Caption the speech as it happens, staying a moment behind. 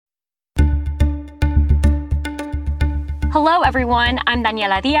Hello, everyone. I'm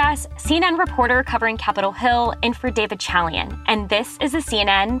Daniela Diaz, CNN reporter covering Capitol Hill, in for David Chalian, and this is a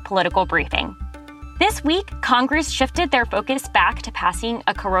CNN Political Briefing. This week, Congress shifted their focus back to passing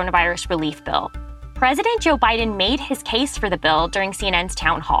a coronavirus relief bill. President Joe Biden made his case for the bill during CNN's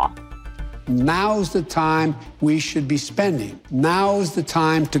town hall. Now's the time we should be spending. Now's the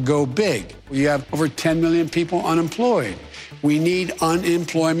time to go big. You have over 10 million people unemployed. We need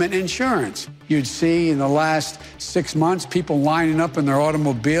unemployment insurance. You'd see in the last 6 months people lining up in their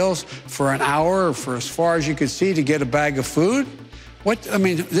automobiles for an hour or for as far as you could see to get a bag of food.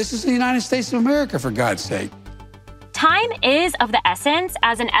 This is the United States of America, for God's sake. Time is of the essence,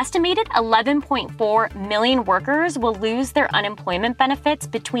 as an estimated 11.4 million workers will lose their unemployment benefits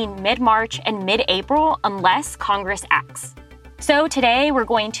between mid-March and mid-April unless Congress acts. So today, we're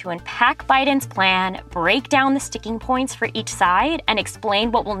going to unpack Biden's plan, break down the sticking points for each side, and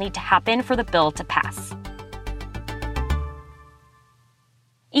explain what will need to happen for the bill to pass.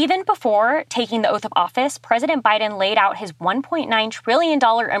 Even before taking the oath of office, President Biden laid out his $1.9 trillion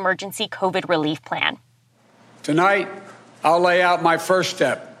emergency COVID relief plan. Tonight, I'll lay out my first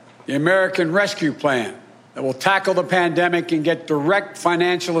step, the American Rescue Plan, that will tackle the pandemic and get direct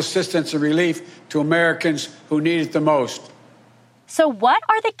financial assistance and relief to Americans who need it the most. So what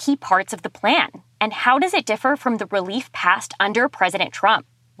are the key parts of the plan, and how does it differ from the relief passed under President Trump?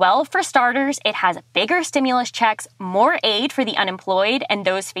 Well, for starters, it has bigger stimulus checks, more aid for the unemployed and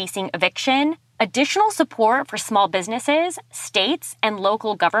those facing eviction, additional support for small businesses, states, and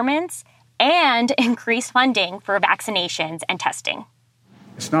local governments, and increased funding for vaccinations and testing.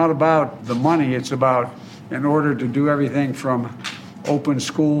 It's not about the money. It's about, in order to do everything from open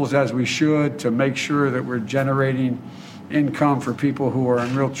schools as we should, to make sure that we're generating income for people who are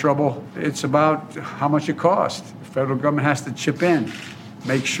in real trouble. It's about how much it costs. The federal government has to chip in,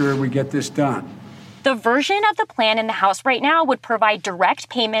 make sure we get this done. The version of the plan in the House right now would provide direct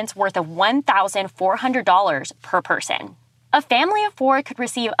payments worth of $1,400 per person. A family of four could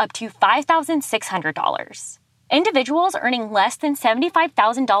receive up to $5,600. Individuals earning less than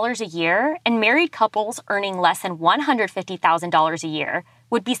 $75,000 a year and married couples earning less than $150,000 a year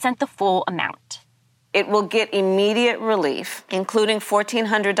would be sent the full amount. It will get immediate relief, including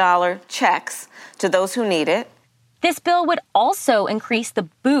 $1,400 checks to those who need it. This bill would also increase the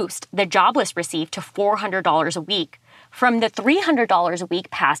boost the jobless receive to $400 a week from the $300 a week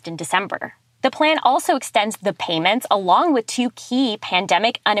passed in December. The plan also extends the payments along with two key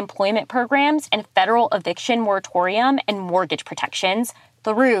pandemic unemployment programs and federal eviction moratorium and mortgage protections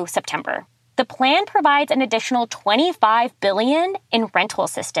through September. The plan provides an additional $25 billion in rental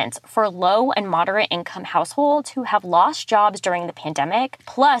assistance for low and moderate income households who have lost jobs during the pandemic,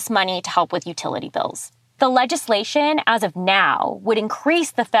 plus money to help with utility bills. The legislation, as of now, would increase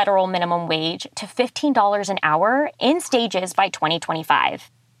the federal minimum wage to $15 an hour in stages by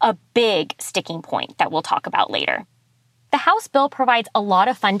 2025, a big sticking point that we'll talk about later. The House bill provides a lot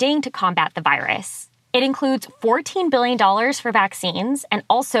of funding to combat the virus. It includes $14 billion for vaccines and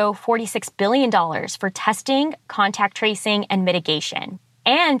also $46 billion for testing, contact tracing, and mitigation,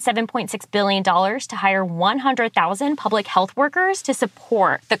 and $7.6 billion to hire 100,000 public health workers to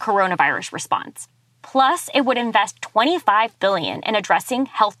support the coronavirus response. Plus, it would invest $25 billion in addressing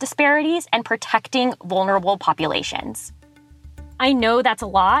health disparities and protecting vulnerable populations. I know that's a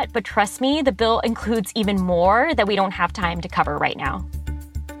lot, but trust me, the bill includes even more that we don't have time to cover right now.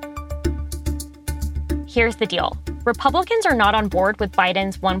 Here's the deal. Republicans are not on board with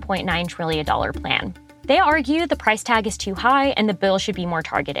Biden's $1.9 trillion plan. They argue the price tag is too high and the bill should be more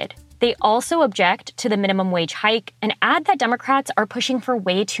targeted. They also object to the minimum wage hike and add that Democrats are pushing for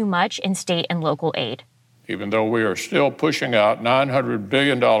way too much in state and local aid. Even though we are still pushing out $900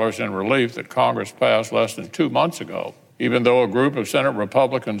 billion in relief that Congress passed less than 2 months ago, even though a group of Senate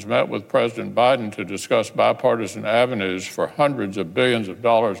Republicans met with President Biden to discuss bipartisan avenues for hundreds of billions of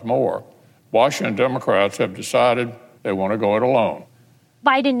dollars more, Washington Democrats have decided they want to go it alone.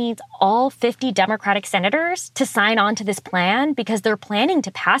 Biden needs all 50 Democratic senators to sign on to this plan because they're planning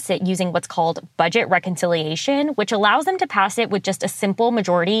to pass it using what's called budget reconciliation, which allows them to pass it with just a simple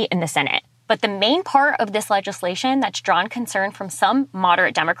majority in the Senate. But the main part of this legislation that's drawn concern from some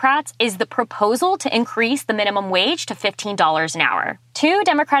moderate Democrats is the proposal to increase the minimum wage to $15 an hour. Two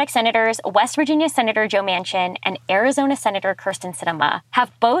Democratic senators, West Virginia Senator Joe Manchin and Arizona Senator Kyrsten Sinema,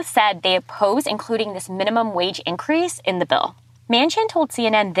 have both said they oppose including this minimum wage increase in the bill. Manchin told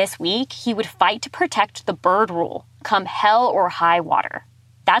CNN this week he would fight to protect the Byrd Rule, come hell or high water.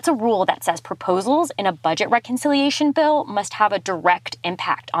 That's a rule that says proposals in a budget reconciliation bill must have a direct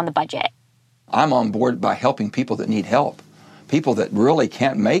impact on the budget. I'm on board by helping people that need help, people that really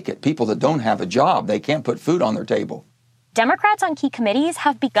can't make it, people that don't have a job, they can't put food on their table. Democrats on key committees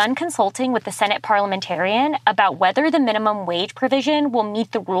have begun consulting with the Senate parliamentarian about whether the minimum wage provision will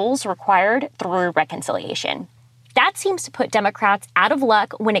meet the rules required through reconciliation. That seems to put Democrats out of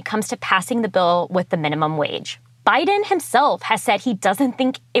luck when it comes to passing the bill with the minimum wage. Biden himself has said he doesn't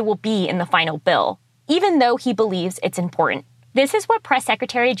think it will be in the final bill, even though he believes it's important. This is what Press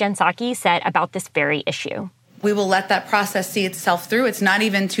Secretary Jen Psaki said about this very issue. We will let that process see itself through. It's not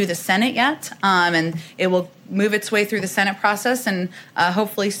even to the Senate yet, and it will move its way through the Senate process and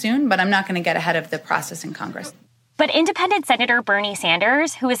hopefully soon, but I'm not going to get ahead of the process in Congress. But independent Senator Bernie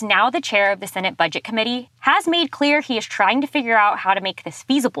Sanders, who is now the chair of the Senate Budget Committee, has made clear he is trying to figure out how to make this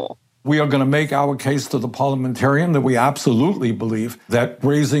feasible. We are going to make our case to the parliamentarian that we absolutely believe that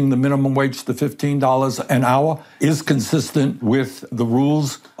raising the minimum wage to $15 an hour is consistent with the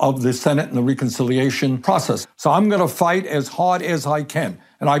rules of the Senate and the reconciliation process. So I'm going to fight as hard as I can.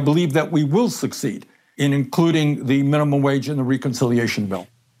 And I believe that we will succeed in including the minimum wage in the reconciliation bill.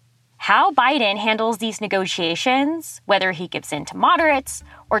 How Biden handles these negotiations, whether he gives in to moderates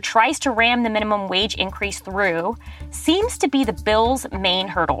or tries to ram the minimum wage increase through, seems to be the bill's main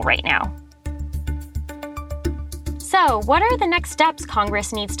hurdle right now. So, what are the next steps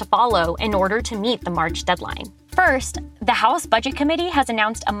Congress needs to follow in order to meet the March deadline? First, the House Budget Committee has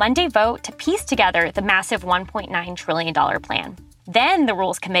announced a Monday vote to piece together the massive $1.9 trillion plan. Then the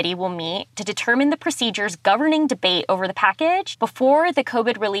Rules Committee will meet to determine the procedures governing debate over the package before the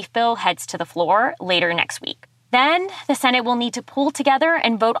COVID relief bill heads to the floor later next week. Then the Senate will need to pull together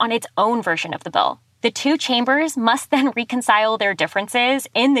and vote on its own version of the bill. The two chambers must then reconcile their differences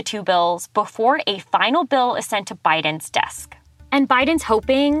in the two bills before a final bill is sent to Biden's desk. And Biden's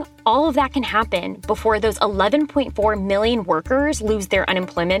hoping all of that can happen before those 11.4 million workers lose their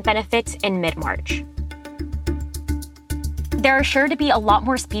unemployment benefits in mid-March. There are sure to be a lot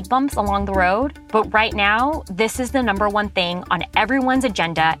more speed bumps along the road, but right now, this is the number one thing on everyone's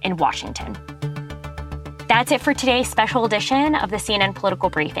agenda in Washington. That's it for today's special edition of the CNN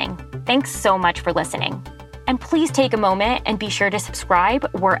Political Briefing. Thanks so much for listening. And please take a moment and be sure to subscribe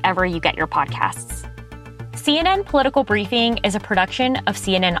wherever you get your podcasts. CNN Political Briefing is a production of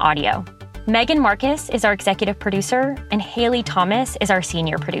CNN Audio. Megan Marcus is our executive producer, and Haley Thomas is our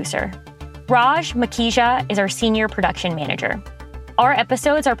senior producer. Raj Makija is our senior production manager. Our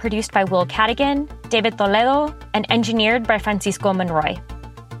episodes are produced by Will Cadigan, David Toledo, and engineered by Francisco Monroy.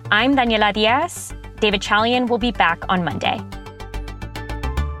 I'm Daniela Diaz. David Chalian will be back on Monday.